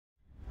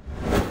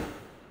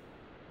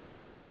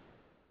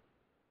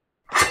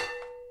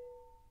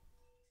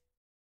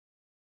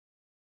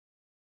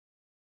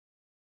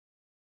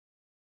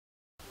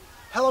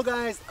Hello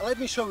guys, let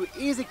me show you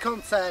easy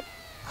concept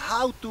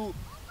how to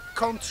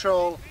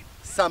control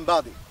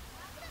somebody.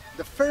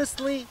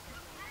 Firstly,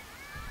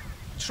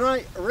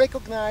 try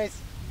recognize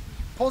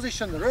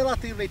position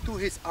relatively to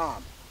his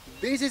arm.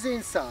 This is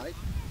inside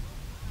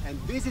and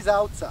this is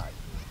outside.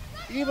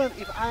 Even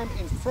if I'm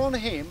in front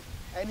of him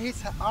and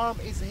his arm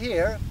is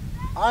here,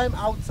 I'm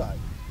outside.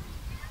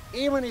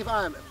 Even if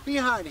I'm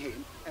behind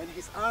him and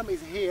his arm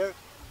is here,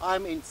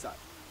 I'm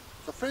inside.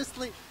 So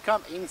firstly,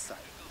 come inside.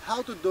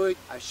 How to do it,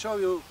 I show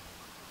you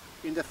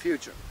in the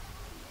future.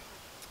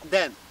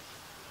 Then,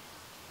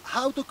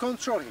 how to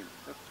control him?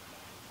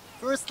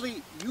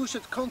 Firstly, you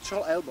should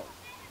control elbow.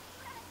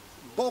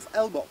 Both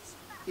elbows.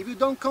 If you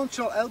don't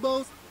control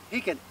elbows, he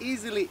can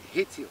easily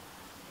hit you.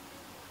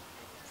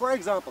 For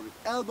example, with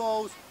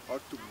elbows or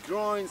to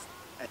groins,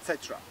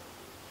 etc.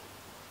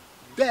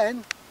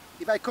 Then,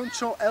 if I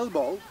control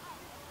elbow,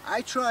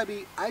 I try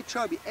be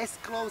as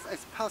close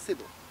as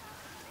possible.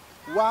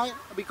 Why?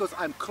 Because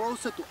I'm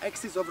closer to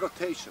axis of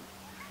rotation.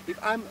 If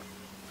I'm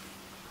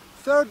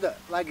further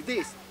like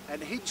this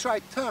and he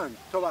try turn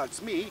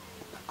towards me,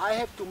 I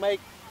have to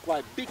make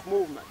quite big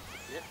movement.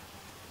 Yeah.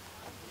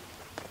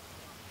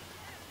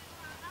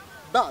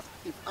 But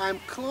if I'm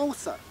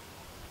closer,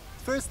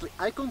 firstly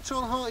I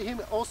control him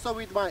also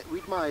with my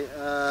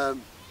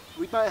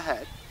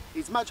head.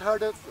 It's much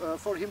harder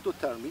for him to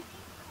turn me.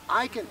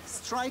 I can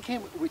strike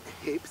him with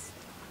hips,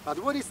 but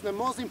what is the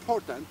most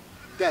important,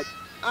 that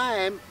I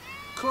am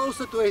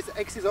closer to his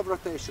axis of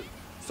rotation.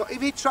 So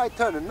if he try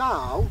turn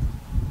now,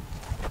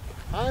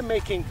 I'm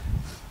making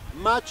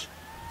much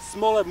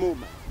smaller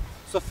movement.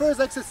 So first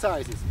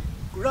exercise is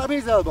grab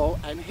his elbow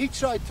and he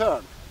try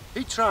turn.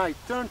 He try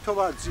turn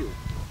towards you.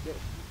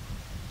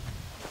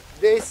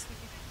 This.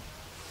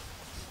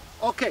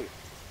 Okay.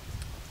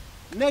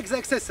 Next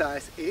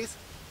exercise is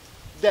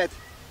that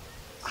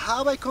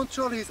how I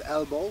control his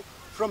elbow.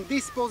 From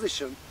this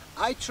position,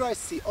 I try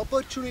see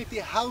opportunity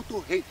how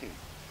to hit him.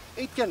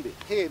 It can be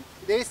him,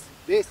 this.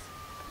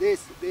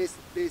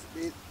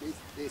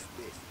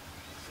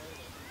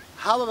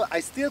 However, I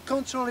still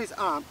control his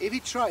arm. If he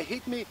try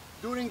hit me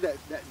during the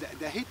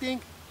hitting,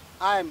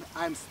 I'm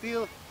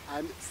still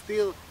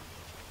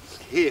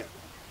here.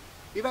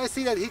 If I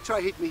see that he try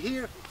hit me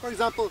here, for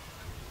example,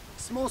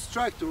 small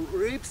strike to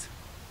ribs,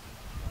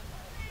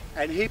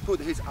 and he put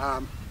his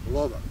arm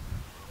lower.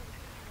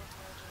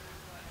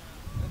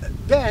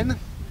 Then,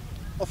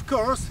 of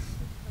course,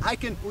 I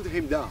can put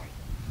him down.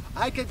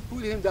 I can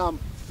put him down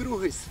through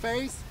his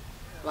face,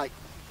 like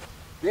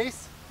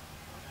this,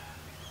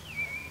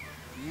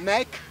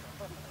 neck,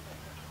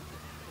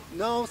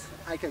 nose,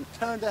 I can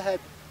turn the head,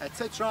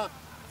 etc.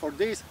 For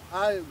this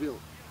I will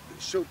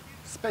shoot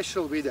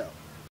special video.